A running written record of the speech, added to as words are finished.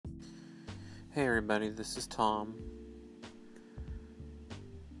Hey everybody, this is Tom.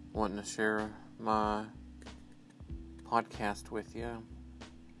 Wanting to share my podcast with you,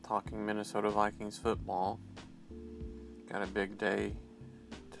 talking Minnesota Vikings football. Got a big day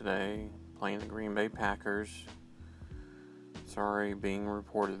today, playing the Green Bay Packers. It's already being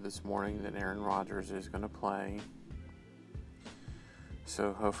reported this morning that Aaron Rodgers is going to play.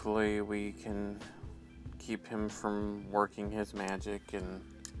 So hopefully we can keep him from working his magic and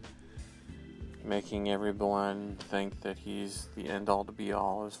making everyone think that he's the end-all to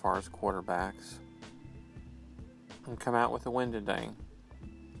be-all as far as quarterbacks, and come out with a win today.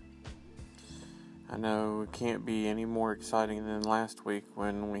 I know it can't be any more exciting than last week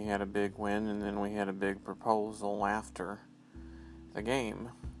when we had a big win and then we had a big proposal after the game.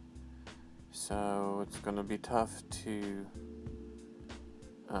 So it's going to be tough to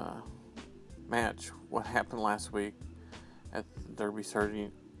match what happened last week at Derby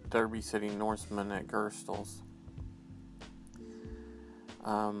City Norseman at Gerstl's.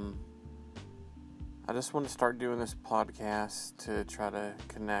 I just want to start doing this podcast to try to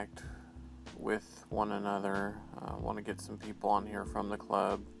connect with one another. I want to get some people on here from the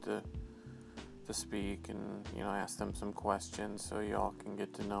club to speak and, ask them some questions so y'all can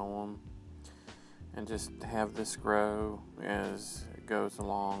get to know them and just have this grow as it goes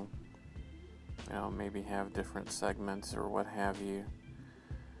along. Maybe have different segments or what have you.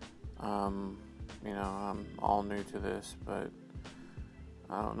 I'm all new to this, but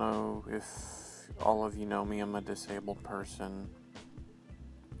I don't know if all of you know me. I'm a disabled person.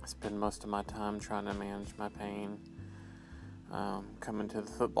 I spend most of my time trying to manage my pain. Coming to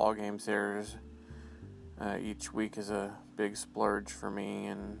the football games each week is a big splurge for me,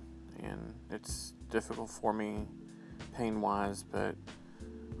 and it's difficult for me pain-wise, but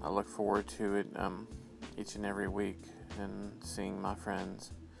I look forward to it each and every week and seeing my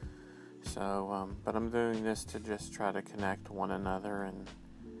friends. So, but I'm doing this to just try to connect one another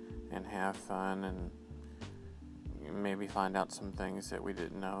and have fun and maybe find out some things that we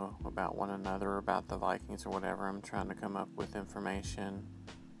didn't know about one another, about the Vikings or whatever. I'm trying to come up with information.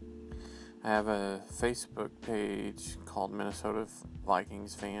 I have a Facebook page called Minnesota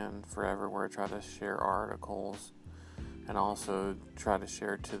Vikings Fan Forever, where I try to share articles and also try to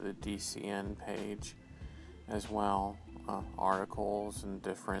share to the DCN page as well, articles and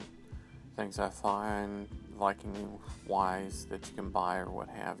different things I find Viking-wise that you can buy or what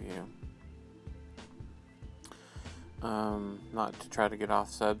have you. Not to try to get off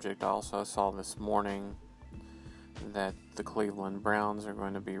subject, I also saw this morning that the Cleveland Browns are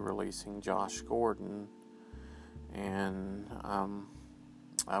going to be releasing Josh Gordon, and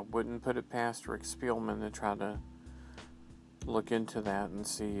I wouldn't put it past Rick Spielman to try to look into that and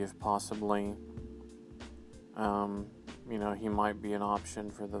see if possibly he might be an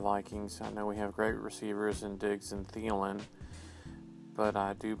option for the Vikings. I know we have great receivers in Diggs and Thielen, but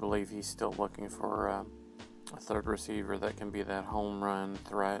I do believe he's still looking for a third receiver that can be that home run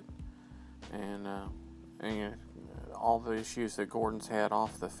threat. And all the issues that Gordon's had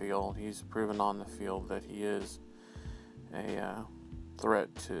off the field, he's proven on the field that he is a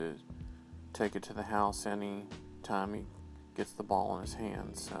threat to take it to the house any time he gets the ball in his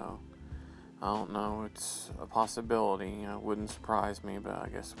hands. So I don't know, it's a possibility. It wouldn't surprise me, but I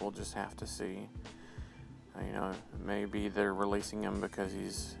guess we'll just have to see. Maybe they're releasing him because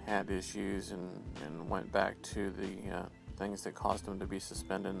he's had issues and went back to the things that caused him to be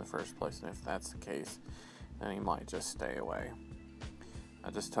suspended in the first place. And if that's the case, then he might just stay away.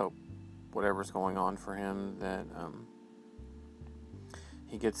 I just hope whatever's going on for him that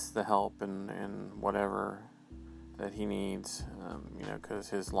he gets the help and whatever that he needs, because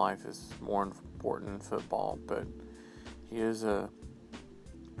his life is more important than football. But he is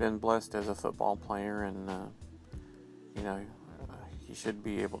been blessed as a football player, and he should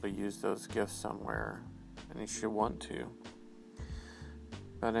be able to use those gifts somewhere, and he should want to.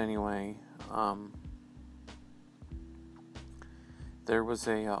 But anyway, there was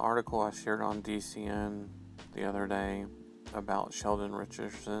a article I shared on DCN the other day about Sheldon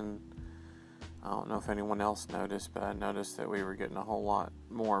Richardson. I don't know if anyone else noticed, but I noticed that we were getting a whole lot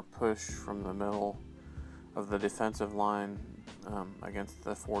more push from the middle of the defensive line against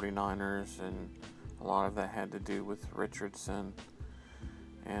the 49ers, and a lot of that had to do with Richardson,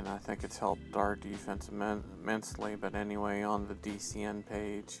 and I think it's helped our defense immensely. But anyway, on the DCN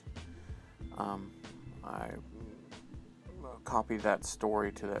page, I copied that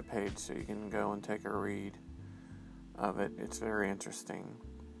story to that page so you can go and take a read of it. It's very interesting.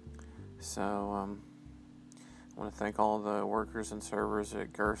 So I want to thank all the workers and servers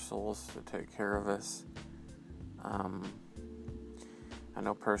at Gerstl's to take care of us. I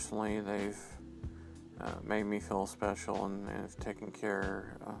know personally they've made me feel special and have taken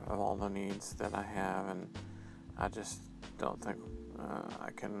care of all the needs that I have, and I just don't think I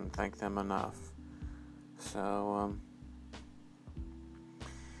can thank them enough. So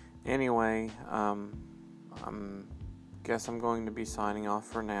anyway, guess I'm going to be signing off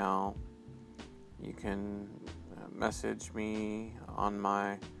for now. You can message me on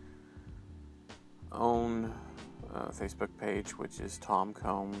my own Facebook page, which is Tom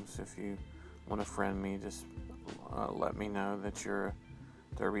Combs. If you want to friend me, just let me know that you're a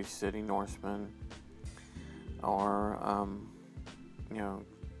Derby City Norseman, or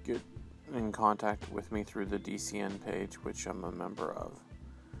get in contact with me through the DCN page, which I'm a member of.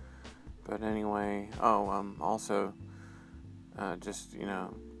 But anyway, also I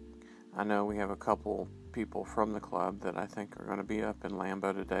know we have a couple people from the club that I think are going to be up in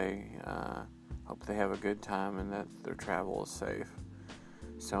Lambeau today. Hope they have a good time and that their travel is safe.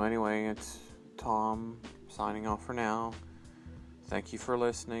 So anyway, it's Tom signing off for now. Thank you for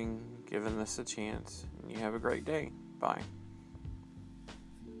listening, giving this a chance, and you have a great day. Bye.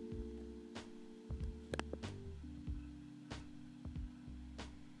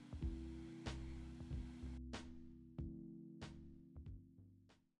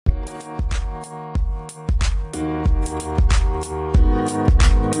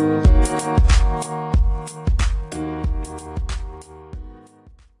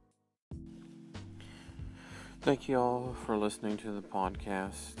 Thank you all for listening to the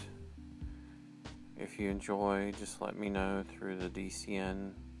podcast. If you enjoy, just let me know through the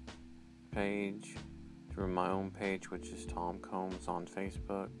DCN page, through my own page, which is Tom Combs on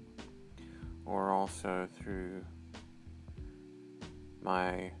Facebook, or also through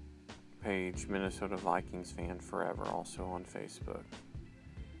my page, Minnesota Vikings Fan Forever, also on Facebook.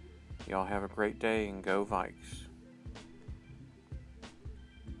 Y'all have a great day and go Vikes.